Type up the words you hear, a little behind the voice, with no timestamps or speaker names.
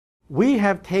We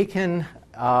have taken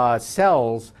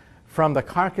cells from the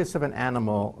carcass of an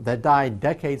animal that died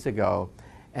decades ago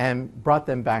and brought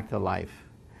them back to life.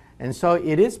 And so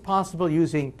it is possible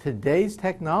using today's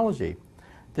technology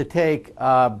to take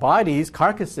bodies,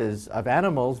 carcasses of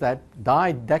animals that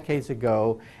died decades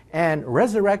ago and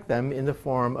resurrect them in the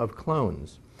form of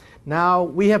clones. Now,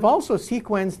 we have also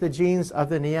sequenced the genes of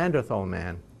the Neanderthal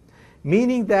man,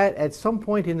 meaning that at some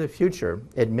point in the future,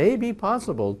 it may be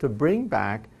possible to bring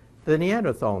back the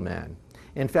Neanderthal man.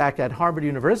 In fact, at Harvard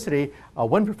University,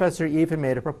 one professor even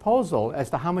made a proposal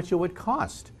as to how much it would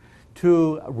cost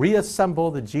to reassemble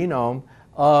the genome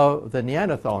of the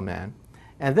Neanderthal man.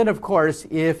 And then, of course,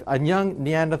 if a young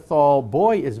Neanderthal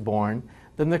boy is born,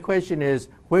 then the question is,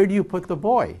 where do you put the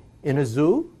boy? In a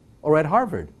zoo or at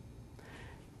Harvard?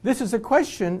 This is a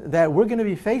question that we're going to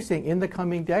be facing in the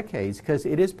coming decades, because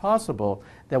it is possible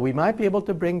that we might be able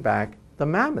to bring back the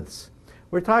mammoths.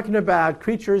 We're talking about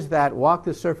creatures that walked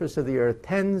the surface of the earth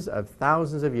tens of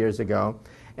thousands of years ago,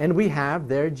 and we have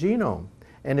their genome.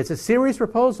 And it's a serious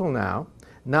proposal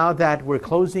now that we're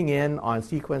closing in on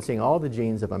sequencing all the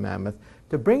genes of a mammoth,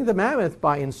 to bring the mammoth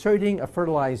by inserting a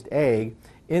fertilized egg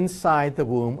inside the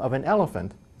womb of an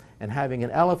elephant and having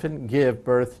an elephant give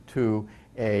birth to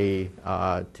a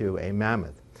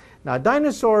mammoth. Now,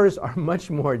 dinosaurs are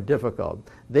much more difficult.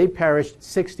 They perished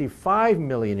 65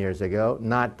 million years ago,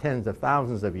 not tens of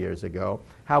thousands of years ago.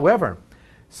 However,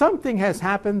 something has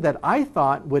happened that I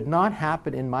thought would not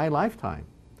happen in my lifetime.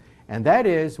 And that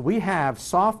is, we have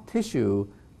soft tissue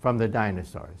from the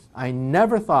dinosaurs. I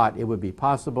never thought it would be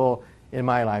possible in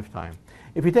my lifetime.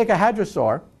 If you take a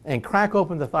hadrosaur and crack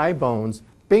open the thigh bones,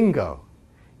 bingo,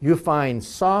 you find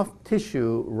soft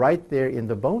tissue right there in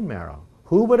the bone marrow.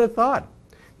 Who would have thought?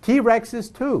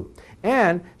 T-Rexes too.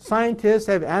 And scientists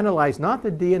have analyzed not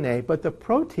the DNA, but the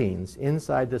proteins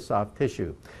inside the soft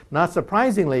tissue. Not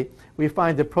surprisingly, we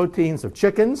find the proteins of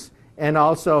chickens and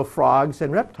also frogs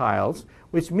and reptiles,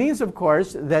 which means, of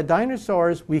course, that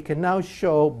dinosaurs we can now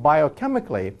show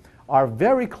biochemically are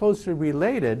very closely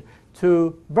related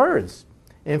to birds.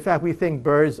 In fact, we think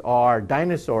birds are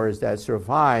dinosaurs that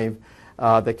survived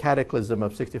the cataclysm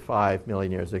of 65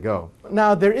 million years ago.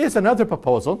 Now, there is another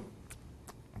proposal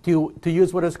to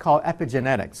use what is called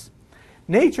epigenetics.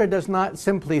 Nature does not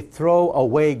simply throw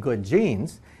away good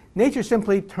genes. Nature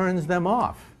simply turns them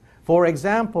off. For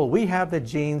example, we have the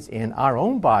genes in our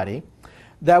own body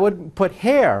that would put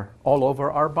hair all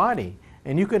over our body.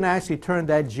 And you can actually turn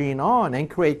that gene on and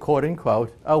create, quote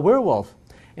unquote, a werewolf.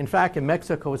 In fact, in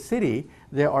Mexico City,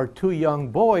 there are 2 young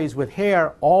boys with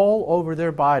hair all over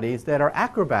their bodies that are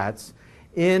acrobats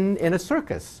in a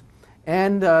circus.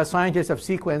 And scientists have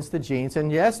sequenced the genes,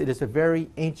 and yes, it is a very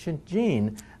ancient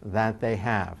gene that they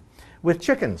have. With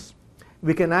chickens,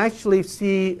 we can actually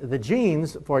see the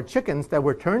genes for chickens that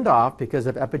were turned off because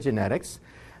of epigenetics,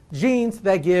 genes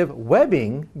that give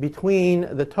webbing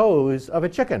between the toes of a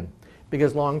chicken,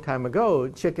 because long time ago,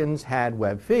 chickens had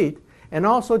webbed feet, and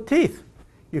also teeth.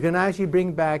 You can actually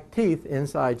bring back teeth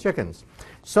inside chickens.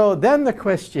 So then the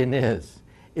question is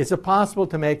it possible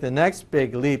to make the next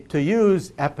big leap to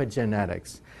use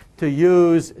epigenetics, to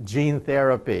use gene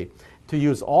therapy, to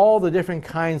use all the different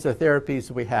kinds of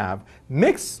therapies we have,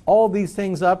 mix all these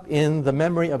things up in the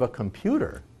memory of a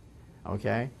computer,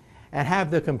 okay, and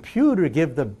have the computer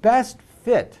give the best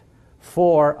fit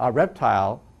for a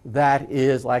reptile that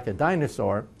is like a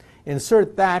dinosaur,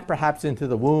 insert that perhaps into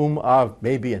the womb of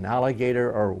maybe an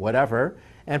alligator or whatever,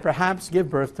 and perhaps give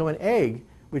birth to an egg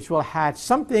which will hatch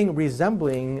something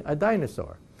resembling a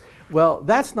dinosaur. Well,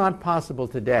 that's not possible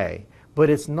today, but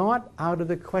it's not out of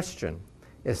the question.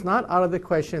 It's not out of the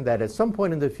question that at some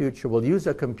point in the future we'll use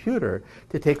a computer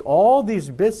to take all these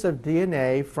bits of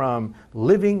DNA from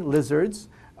living lizards,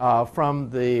 from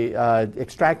the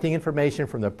extracting information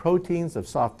from the proteins of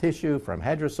soft tissue from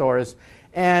hadrosaurs,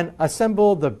 and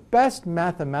assemble the best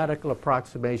mathematical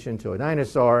approximation to a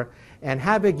dinosaur and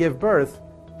have it give birth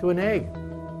to an egg.